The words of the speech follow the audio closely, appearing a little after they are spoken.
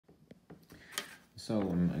So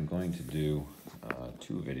I'm going to do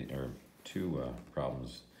two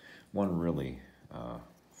problems. One really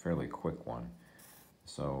fairly quick one.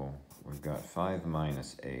 So we've got 5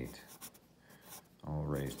 minus 8, all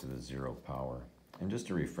raised to the 0 power. And just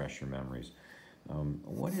to refresh your memories,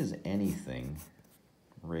 what is anything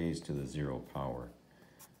raised to the 0 power?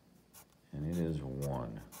 And it is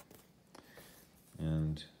 1.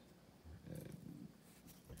 And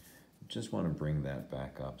just want to bring that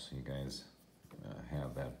back up so you guys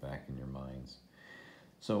have that back in your minds.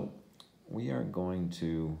 So we are going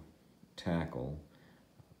to tackle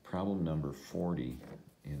problem number 40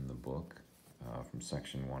 in the book from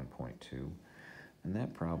section 1.2, and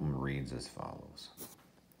that problem reads as follows.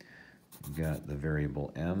 You've got the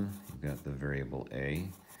variable m, you've got the variable a.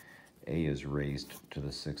 A is raised to the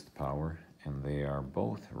 6th power, and they are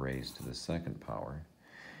both raised to the 2nd power.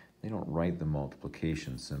 They don't write the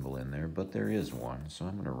multiplication symbol in there, but there is one, so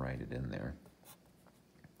I'm going to write it in there.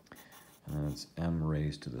 And it's m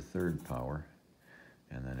raised to the 3rd power,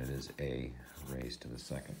 and then it is a raised to the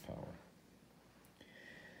 2nd power.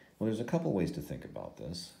 Well, there's a couple ways to think about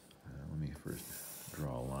this. Let me first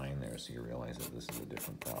draw a line there so you realize that this is a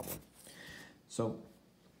different problem. So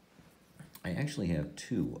I actually have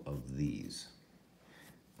two of these.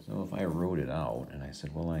 So if I wrote it out and I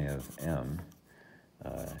said, well, I have m,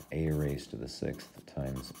 a raised to the 6th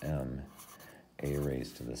times m, a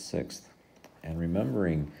raised to the 6th. And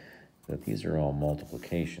remembering that these are all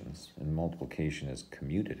multiplications, and multiplication is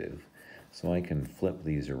commutative, so I can flip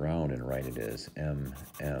these around and write it as m,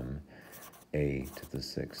 a to the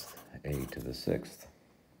 6th, a to the 6th.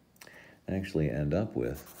 I actually end up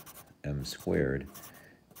with m squared,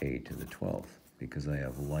 a to the 12th, because I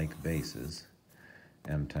have like bases.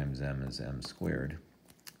 M times m is m squared,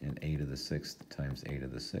 and a to the 6th times a to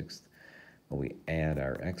the 6th. Well, we add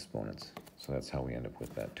our exponents, so that's how we end up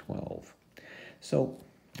with that 12. So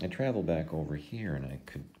I travel back over here, and I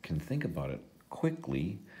can think about it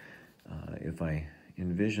quickly. If I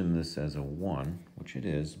envision this as a 1, which it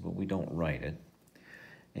is, but we don't write it,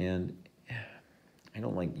 and I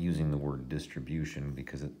don't like using the word distribution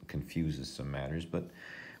because it confuses some matters, but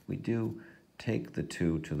we do take the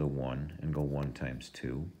 2 to the 1 and go 1 times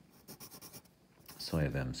 2. So I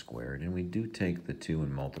have m squared. And we do take the 2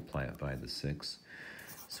 and multiply it by the 6.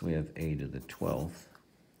 So we have a to the 12th.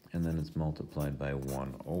 And then it's multiplied by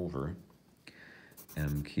 1 over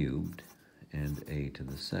m cubed and a to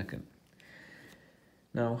the 2nd.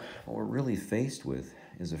 Now, what we're really faced with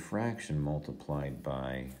is a fraction multiplied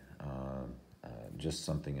by just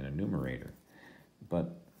something in a numerator.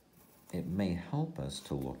 But it may help us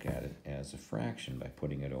to look at it as a fraction by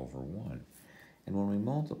putting it over 1. And when we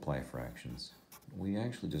multiply fractions, we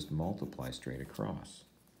actually just multiply straight across.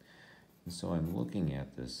 And so I'm looking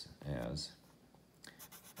at this as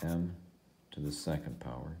m to the 2nd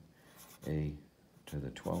power, a to the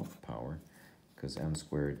 12th power, because m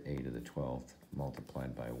squared a to the 12th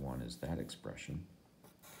multiplied by 1 is that expression.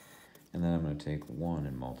 And then I'm going to take 1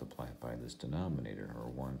 and multiply it by this denominator, or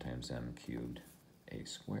 1 times m cubed a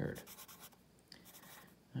squared.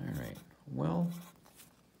 All right, well,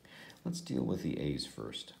 let's deal with the a's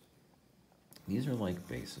first. These are like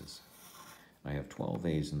bases. I have 12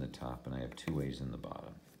 a's in the top, and I have 2 a's in the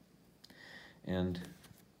bottom. And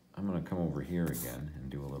I'm going to come over here again and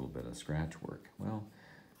do a little bit of scratch work. Well,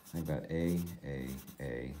 I've got A.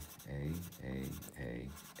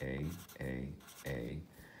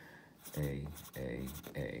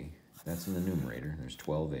 That's in the numerator. There's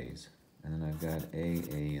 12 a's. And then I've got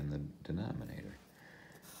A in the denominator.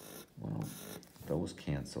 Well, those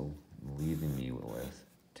cancel, leaving me with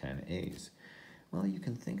 10 a's. Well, you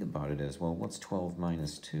can think about it as, well, what's 12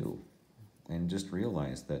 minus 2? And just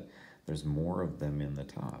realize that there's more of them in the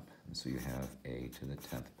top. And so you have a to the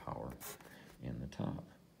 10th power in the top.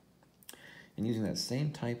 And using that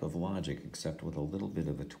same type of logic, except with a little bit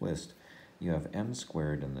of a twist, you have m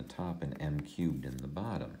squared in the top and m cubed in the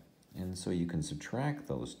bottom. And so you can subtract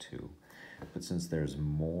those two. But since there's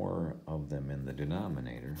more of them in the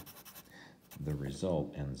denominator, the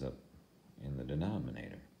result ends up in the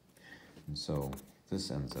denominator. And so this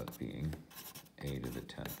ends up being a to the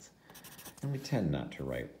 10th. And we tend not to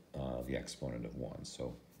write the exponent of 1,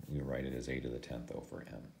 so we write it as a to the 10th over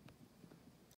m.